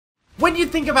When you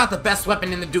think about the best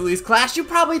weapon in the Dualies class, you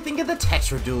probably think of the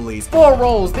Tetra Dualies. 4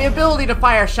 rolls, the ability to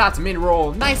fire shots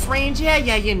mid-roll, nice range, yeah,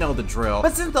 you know the drill.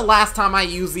 But since the last time I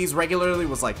used these regularly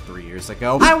was like 3 years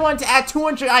ago, I wanted to add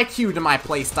 200 IQ to my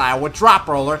playstyle with Drop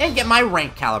Roller and get my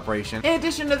rank calibration. In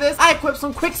addition to this, I equipped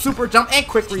some quick super jump and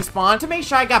quick respawn to make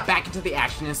sure I got back into the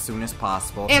action as soon as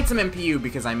possible. And some MPU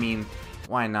because I mean,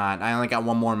 why not? I only got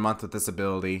 1 more month with this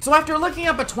ability. So after looking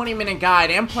up a 20-minute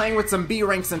guide and playing with some B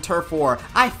ranks in Turf War,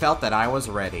 I felt that I was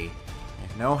ready.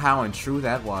 Know how untrue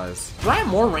that was. Do I have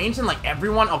more range than like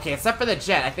everyone? Okay, except for the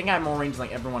Jet. I think I have more range than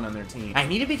like everyone on their team. I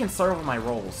need to be conservative with my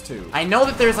rolls too. I know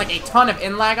that there's like a ton of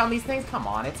in-lag on these things. Come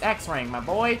on, it's X rank, my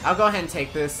boy. I'll go ahead and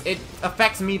take this. It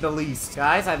affects me the least.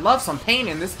 Guys, I'd love some pain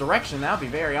in this direction. That would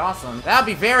be very awesome. That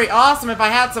would be very awesome if I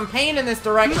had some pain in this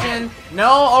direction.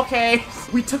 No, okay.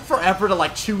 We took forever to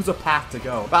like choose a path to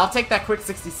go. But I'll take that quick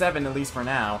 67 at least for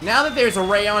now. Now that there's a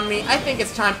ray on me, I think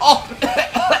it's time. Oh,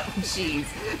 jeez.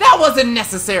 That wasn't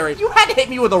necessary. You had to hit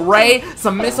me with a ray,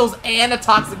 some missiles, and a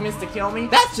toxic mist to kill me.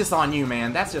 That's just on you,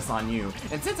 man. That's just on you.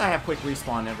 And since I have quick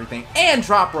respawn and everything, and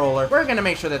drop roller, we're gonna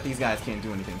make sure that these guys can't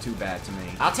do anything too bad to me.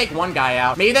 I'll take one guy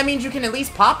out. Maybe that means you can at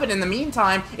least pop it in the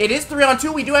meantime. It is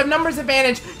 3-on-2. We do have numbers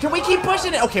advantage. Can we keep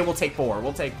pushing it? Okay, we'll take 4.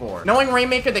 We'll take 4. Knowing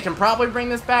Rainmaker, they can probably bring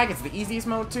this back. It's the easiest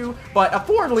mode too, but a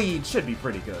 4 lead should be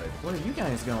pretty good. Where are you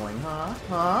guys going, huh?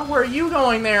 Huh? Where are you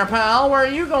going there, pal? Where are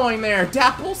you going there?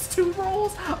 Dapples 2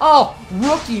 rolls? Oh,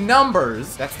 rookie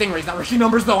numbers. That Stingray's not rookie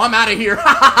numbers though. I'm out of here.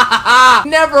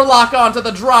 Never lock on to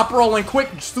the drop roll and quick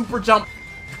super jump.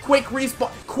 Quick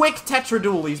respawn, quick Tetra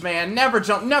Dualies, man. Never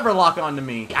jump, never lock on to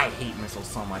me. I hate missiles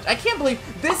so much. I can't believe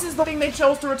this is the thing they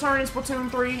chose to return in Splatoon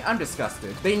 3. I'm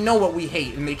disgusted. They know what we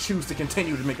hate and they choose to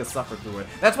continue to make us suffer through it.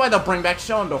 That's why they'll bring back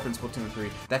Schoendorf in Splatoon 3.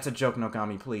 That's a joke,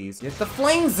 Nogami, please. Get the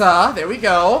Flingza. There we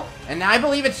go. And now I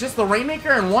believe it's just the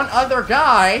Rainmaker and one other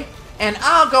guy. And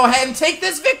I'll go ahead and take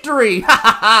this victory! Ha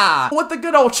ha ha! With the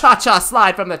good old cha-cha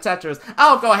slide from the Tetras,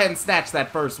 I'll go ahead and snatch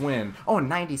that first win. Oh,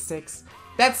 96.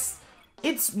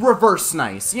 It's reverse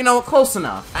nice, you know, close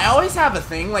enough. I always have a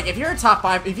thing, like if you're a top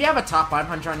 5, if you have a top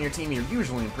 500 on your team, you're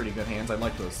usually in pretty good hands, I'd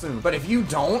like to assume. But if you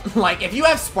don't, like if you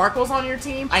have Sparkles on your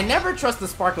team, I never trust the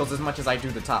Sparkles as much as I do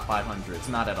the top 500s,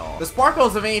 not at all. The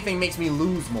Sparkles, if anything, makes me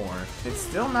lose more. It's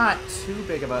still not too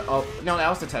big of a, oh, no, that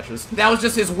was the Tetras. That was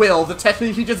just his will, the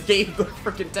Tetra, he just gave the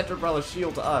freaking Tetra Umbrella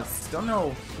shield to us. Still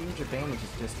no huge advantages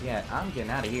just yet. I'm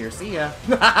getting out of here, see ya.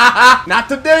 Not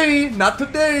today, not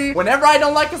today. Whenever I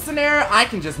don't like a scenario, I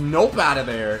can just nope out of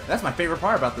there. That's my favorite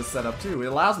part about this setup too. It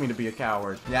allows me to be a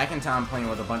coward. Yeah, I can tell I'm playing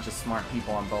with a bunch of smart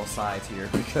people on both sides here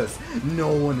because no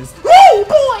one is— Oh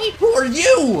boy! Who are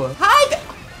you? Hi!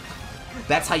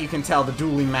 That's how you can tell the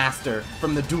dueling master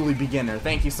from the dueling beginner.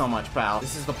 Thank you so much, pal.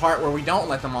 This is the part where we don't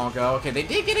let them all go. Okay, they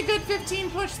did get a good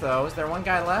 15 push though. Is there one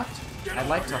guy left? I'd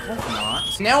like to hope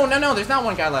not. No, there's not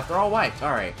one guy left. They're all wiped.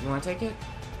 All right, you want to take it?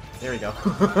 There we go.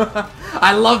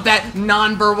 I love that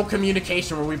non-verbal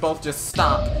communication where we both just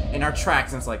stop in our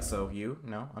tracks and it's like, so you?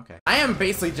 No? Okay. I am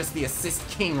basically just the assist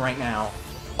king right now.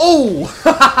 Oh!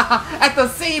 At the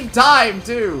same time,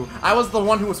 too! I was the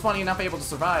one who was funny enough able to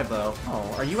survive, though.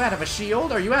 Oh, are you out of a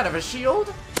shield? Are you out of a shield?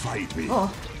 Fight me.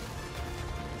 Oh.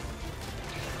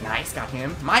 Nice, got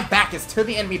him. My back is to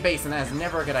the enemy base, and that is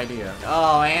never a good idea.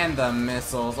 Oh, and the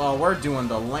missiles. Oh, we're doing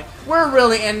the lame— we're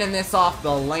really ending this off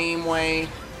the lame way.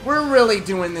 We're really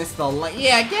doing this the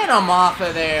yeah, get him off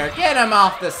of there. Get him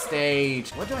off the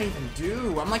stage. What do I even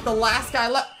do? I'm like the last guy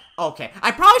left. Okay, I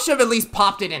probably should have at least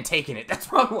popped it and taken it. That's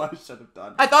probably what I should have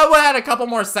done. I thought I would have had a couple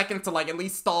more seconds to like at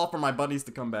least stall for my buddies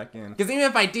to come back in. Because even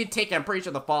if I did take it, I'm pretty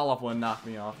sure the fall off would knock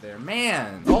me off there.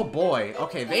 Man, oh boy.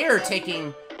 Okay, they are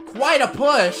taking quite a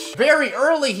push very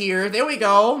early here. There we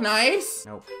go. Nice.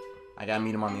 Nope. I gotta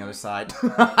meet him on the other side.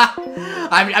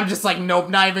 I'm just like, nope,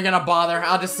 not even gonna bother.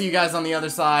 I'll just see you guys on the other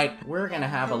side. We're gonna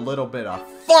have a little bit of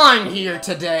fun here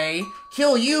today.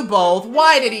 Kill you both.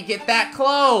 Why did he get that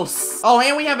close? Oh,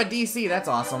 and we have a DC. That's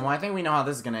awesome. Well, I think we know how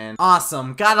this is gonna end.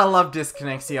 Awesome. Gotta love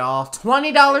disconnects, y'all.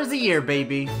 $20 a year,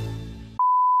 baby.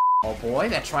 Oh boy,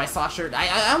 that Tri-Slosher.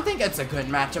 I don't think it's a good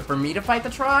matchup for me to fight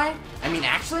the Tri. I mean,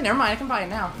 actually, never mind, I can fight it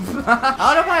now.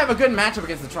 I don't know if I have a good matchup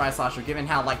against the Tri-Slosher, given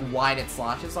how, like, wide its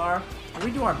sloshes are. We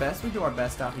do our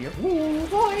best out here. Ooh,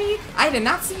 boy! I did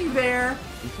not see you there.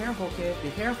 Be careful, kid,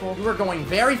 be careful. You were going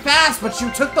very fast, but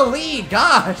you took the lead.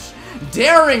 Gosh,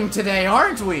 daring today,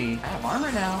 aren't we? I have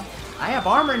armor now. I have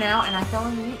armor now, and I fell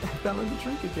in the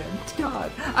drink again.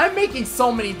 God, I'm making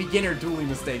so many beginner dueling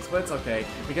mistakes, but it's okay.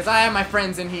 Because I have my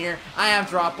friends in here, I have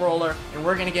Drop Roller, and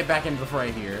we're gonna get back into the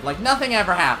fray here. Like, nothing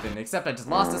ever happened, except I just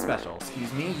lost a special.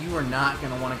 Excuse me, you are not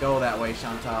gonna want to go that way,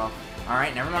 Chantal.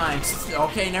 Alright, never mind.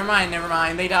 Okay, never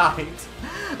mind. They died.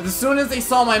 As soon as they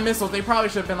saw my missiles, they probably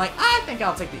should have been like, I think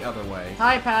I'll take the other way.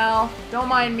 Hi, pal. Don't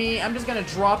mind me. I'm just gonna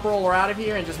drop roller out of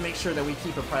here and just make sure that we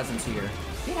keep a presence here.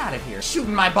 Get out of here.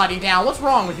 Shooting my buddy down. What's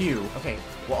wrong with you? Okay,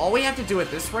 well, all we have to do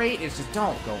at this rate is just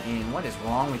don't go in. What is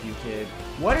wrong with you, kid?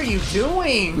 What are you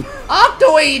doing?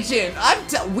 Octo Agent!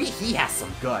 He has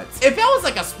some guts. If that was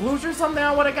like a sploosh or something,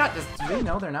 I would have got this. Do they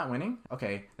know they're not winning?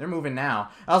 Okay, they're moving now.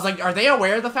 I was like, are they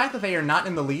aware of the fact that they are not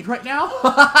in the lead right now?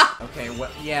 Okay, well,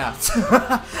 yeah.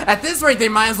 At this rate, they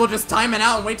might as well just time it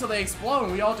out and wait till they explode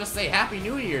and we all just say Happy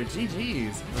New Year.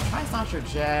 GG's. Tri-Launcher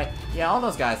Jet. Yeah, all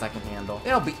those guys I can handle.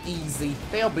 They'll be easy.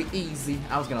 They'll be easy.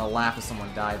 I was gonna laugh if someone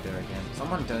died there again.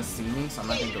 Someone does see me, so I'm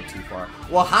not gonna go too far.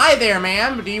 Well, hi there,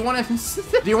 man. Do you want to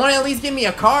at least give me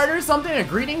a card or something? A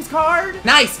greetings card?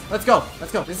 Nice. Let's go.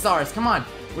 Let's go. This is ours. Come on.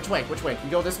 Which way? Which way?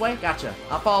 You go this way? Gotcha.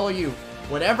 I'll follow you.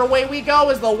 Whatever way we go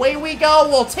is the way we go.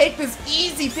 We'll take this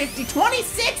easy 50.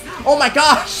 26? Oh my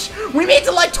gosh. We made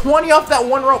to like 20 off that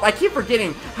one rope. I keep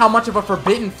forgetting how much of a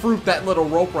forbidden fruit that little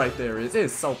rope right there is. It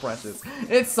is so precious.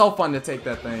 It's so fun to take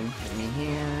that thing. Get me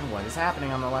here. What is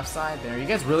happening on the left side there? You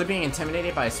guys really being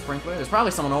intimidated by a sprinkler? There's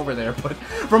probably someone over there, but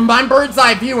from my bird's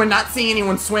eye view and not seeing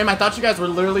anyone swim, I thought you guys were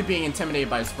literally being intimidated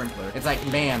by a sprinkler. It's like,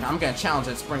 man, I'm gonna challenge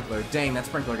that sprinkler. Dang, that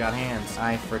sprinkler got hands.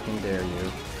 I freaking dare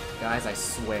you. Guys, I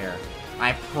swear.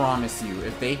 I promise you,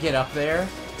 if they get up there,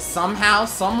 somehow,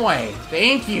 someway,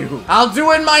 thank you. I'll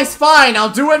do it fine, I'll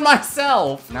do it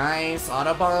myself. Nice,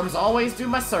 auto bombs always do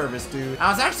my service, dude. I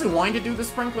was actually wanting to do the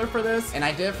sprinkler for this, and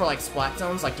I did it for like splat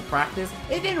zones, like to practice.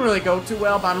 It didn't really go too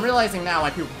well, but I'm realizing now I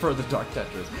do prefer the Dark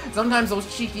Tetras. Sometimes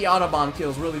those cheeky auto bomb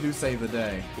kills really do save the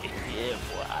day.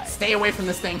 Stay away from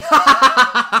this thing.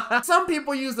 Some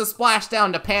people use the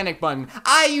splashdown to panic button.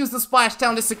 I use the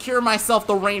splashdown to secure myself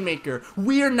the Rainmaker.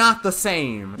 We're not the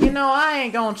same. You know, I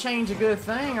ain't gonna change a good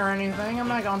thing or anything. I'm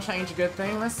not gonna change a good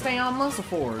thing. Let's stay on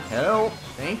Muscleford. Help.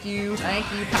 Thank you. Thank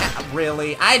you.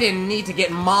 Really? I didn't need to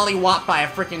get mollywopped by a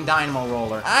freaking dynamo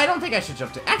roller. I don't think I should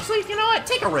jump to. Actually, you know what?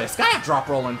 Take a risk. I have drop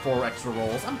rolling 4 extra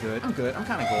rolls. I'm good. I'm good. I'm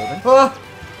kind of golden.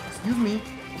 Excuse me.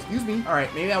 Excuse me.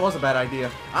 Alright, maybe that was a bad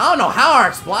idea. I don't know how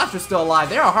our Splotcher's still alive.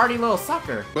 They're a hardy little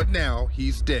sucker. But now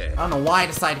he's dead. I don't know why I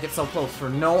decided to get so close for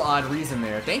no odd reason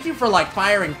there. Thank you for like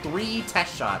firing 3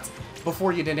 test shots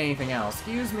before you did anything else.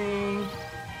 Excuse me.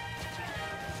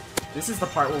 This is the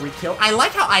part where we kill. I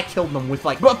like how I killed them with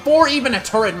like, before even a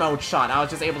turret mode shot, I was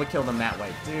just able to kill them that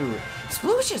way. Dude,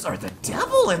 Splooshes are the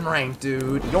devil in rank,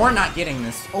 dude. You're not getting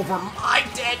this over my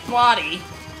dead body.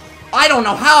 I don't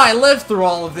know how I lived through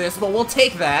all of this, but we'll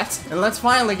take that. And let's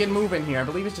finally get moving here. I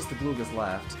believe it's just the Glugas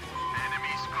left. Enemy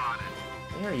spotted.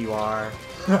 There you are.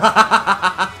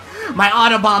 My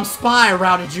Autobomb spy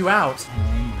routed you out. Oh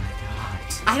my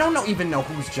god. I don't even know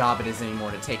whose job it is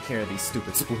anymore to take care of these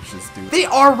stupid Splooshes, dude. They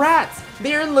are rats.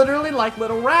 They're literally like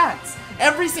little rats.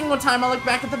 Every single time I look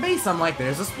back at the base, I'm like,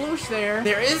 there's a Sploosh there.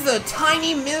 There is a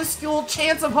tiny, minuscule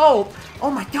chance of hope.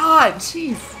 Oh my god,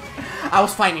 jeez. I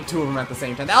was fighting 2 of them at the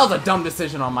same time. That was a dumb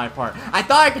decision on my part. I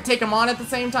thought I could take them on at the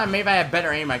same time. Maybe I had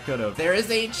better aim, I could have. There is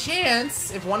a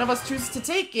chance if one of us chooses to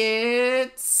take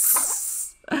it.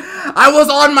 I was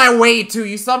on my way to.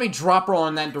 You saw me drop roll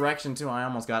in that direction too. I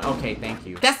almost got. Okay, thank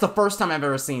you. That's the first time I've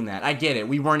ever seen that. I get it.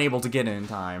 We weren't able to get it in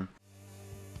time.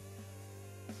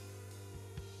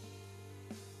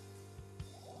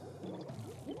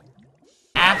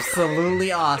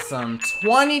 Absolutely awesome.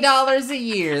 $20 a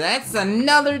year. That's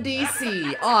another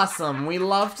DC. Awesome. We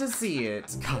love to see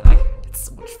it. God, it's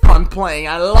so much fun playing.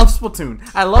 I love Splatoon.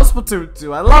 I love Splatoon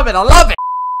 2. I love it. I love it.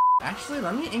 Actually,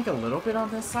 let me ink a little bit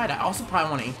on this side. I also probably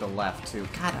want to ink the left too.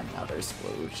 God, another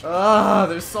sploosh. Ugh,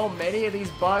 there's so many of these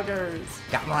buggers.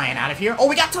 Got Ryan out of here. Oh,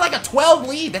 we got to like a 12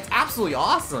 lead. That's absolutely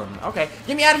awesome. Okay,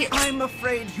 get me out of here. I'm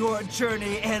afraid your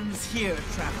journey ends here,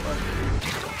 Trapper.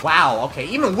 Wow, okay,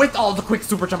 even with all the quick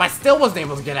super jump, I still wasn't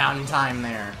able to get out in time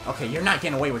there. Okay, you're not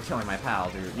getting away with killing my pal,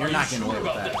 dude. You're not getting away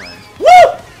with that thing.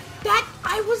 Woo! That,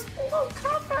 I was below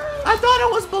cover. I thought I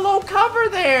was below cover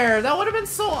there. That would have been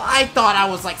so, I thought I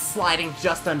was like sliding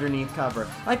just underneath cover.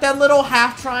 Like that little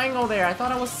half triangle there. I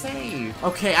thought I was safe.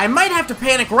 Okay, I might have to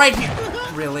panic right here.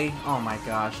 Really? Oh my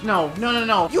gosh. No, no, no,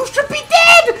 no. You should be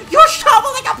dead! You shot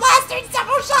like a blaster in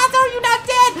several shots. Are you not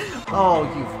dead? Oh,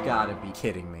 you've got to be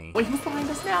kidding me. Wait, who's behind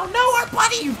us now? No, our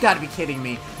buddy! You've got to be kidding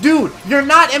me. Dude, you're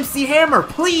not MC Hammer.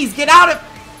 Please, get out of...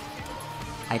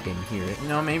 I didn't hear it. You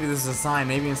know, maybe this is a sign.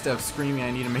 Maybe instead of screaming,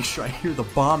 I need to make sure I hear the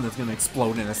bomb that's gonna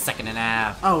explode in a 1.5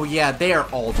 seconds. Oh yeah, they are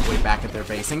all the way back at their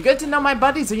base. And good to know my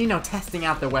buddies are, you know, testing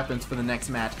out their weapons for the next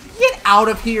match. Get out! out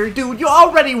of here, dude. You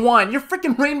already won. Your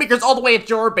freaking Rainmaker's all the way at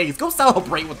your base. Go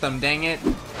celebrate with them, dang it.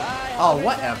 Oh,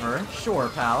 whatever. Sure,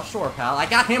 pal. Sure, pal. I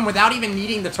got him without even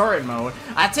needing the turret mode.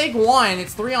 I take one.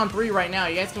 It's 3-on-3 right now.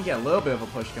 You guys can get a little bit of a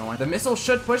push going. The missile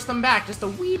should push them back just a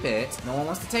wee bit. No one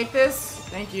wants to take this?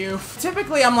 Thank you.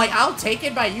 Typically, I'm like, I'll take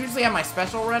it, but I usually have my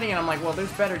special ready, and I'm like, well,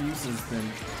 there's better uses than...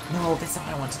 No, that's not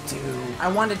what I want to do. I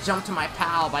wanted to jump to my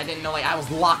pal, but I didn't know, like, I was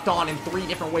locked on in 3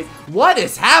 different ways. What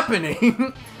is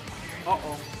happening?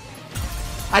 Uh-oh.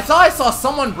 I thought I saw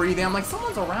someone breathing. I'm like,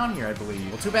 someone's around here, I believe.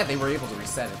 Well, too bad they were able to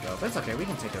reset it, though. But it's okay. We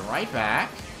can take it right back.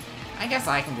 I guess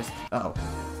I can just... Uh-oh.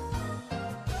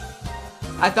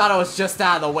 I thought I was just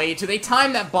out of the way, too. They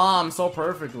timed that bomb so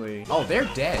perfectly. Oh, they're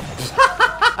dead.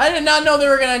 I did not know they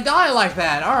were gonna die like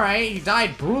that. Alright, he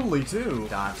died brutally, too.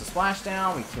 Dodge the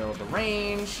splashdown. We killed the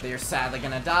range. They're sadly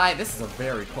gonna die. This is a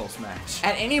very close match.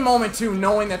 At any moment, too,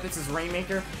 knowing that this is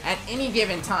Rainmaker, at any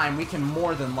given time, we can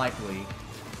more than likely...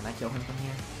 Can I kill him from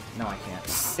here? No, I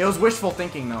can't. It was wishful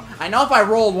thinking, though. I know if I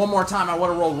rolled one more time, I would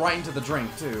have rolled right into the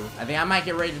drink, too. I think I might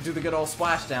get ready to do the good old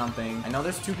splashdown thing. I know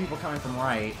there's 2 people coming from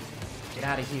right. Get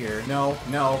out of here. No,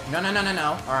 no, no, no, no, no,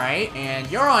 no. All right,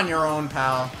 and you're on your own,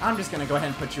 pal. I'm just gonna go ahead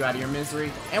and put you out of your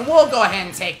misery, and we'll go ahead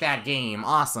and take that game.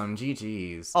 Awesome,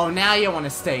 GG's. Oh, now you want to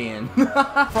stay in.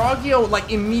 Frogio, like,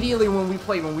 immediately when we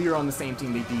played, when we were on the same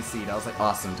team, they DC'd. I was like,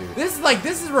 awesome, dude. This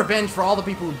is revenge for all the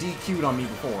people who DQ'd on me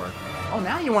before. Oh,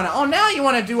 now you want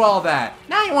to do all that.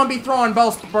 Now you want to be throwing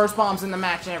burst bombs in the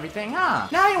match and everything, huh?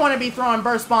 Now you want to be throwing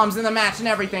burst bombs in the match and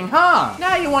everything, huh?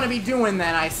 Now you want to be doing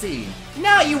that, I see.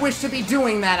 Now you wish to be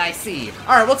doing that, I see.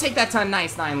 Alright, we'll take that to a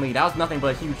nice 9 lead. That was nothing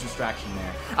but a huge distraction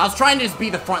there. I was trying to just be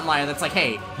the frontliner that's like,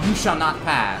 hey, you shall not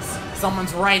pass.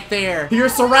 Someone's right there. You're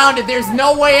surrounded. There's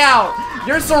no way out.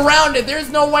 You're surrounded.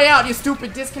 There's no way out, you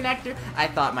stupid disconnector. I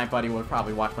thought my buddy would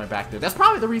probably watch my back there. That's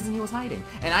probably the reason he was hiding.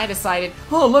 And I decided,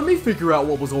 oh, let me figure out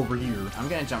what was over here. I'm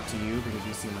gonna jump to you because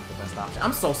you seem like the best option.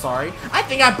 I'm so sorry. I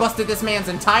think I busted this man's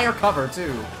entire cover,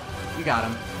 too. You got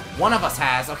him. One of us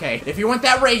has. Okay, if you went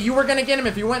that way, you were gonna get him.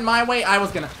 If you went my way, I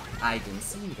was gonna... I didn't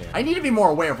see you there. I need to be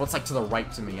more aware of what's like to the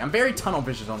right to me. I'm very tunnel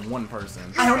visioned on one person.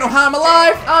 I don't know how I'm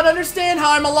alive. I don't understand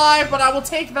how I'm alive, but I will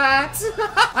take that.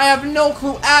 I have no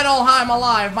clue at all how I'm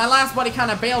alive. My last buddy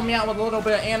kind of bailed me out with a little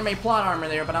bit of anime plot armor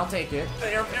there, but I'll take it.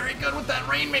 They are very good with that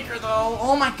Rainmaker, though.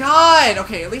 Oh my god.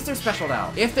 Okay, at least they're specialed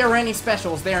out. If there are any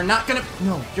specials, they are not gonna...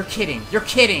 No, you're kidding. You're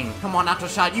kidding. Come on, Nacho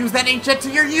Shot. Use that ancient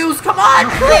to your use. Come on.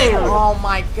 Oh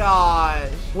my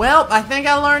god. Well, I think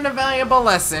I learned a valuable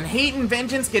lesson. Hate and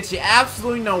vengeance gets you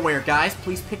absolutely nowhere, guys.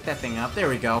 Please pick that thing up. There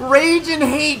we go. Rage and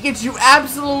hate gets you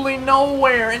absolutely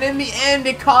nowhere, and in the end,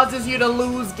 it causes you to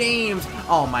lose games.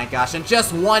 Oh my gosh! And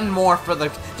just one more for the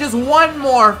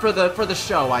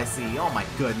show. I see. Oh my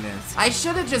goodness. I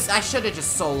should have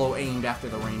just solo aimed after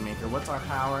the Rainmaker. What's our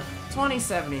power?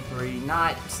 2073.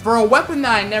 Not for a weapon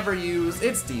that I never use.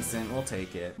 It's decent. We'll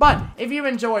take it. But if you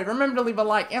enjoyed, remember to leave a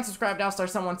like and subscribe to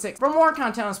Star716 for more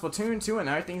content on Splatoon 2 and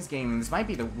other things gaming. This might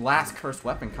be the last cursed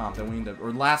weapon comp that we end up,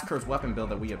 or last cursed weapon build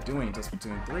that we have doing until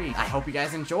Splatoon 3. I hope you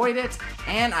guys enjoyed it,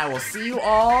 and I will see you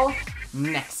all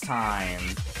next time.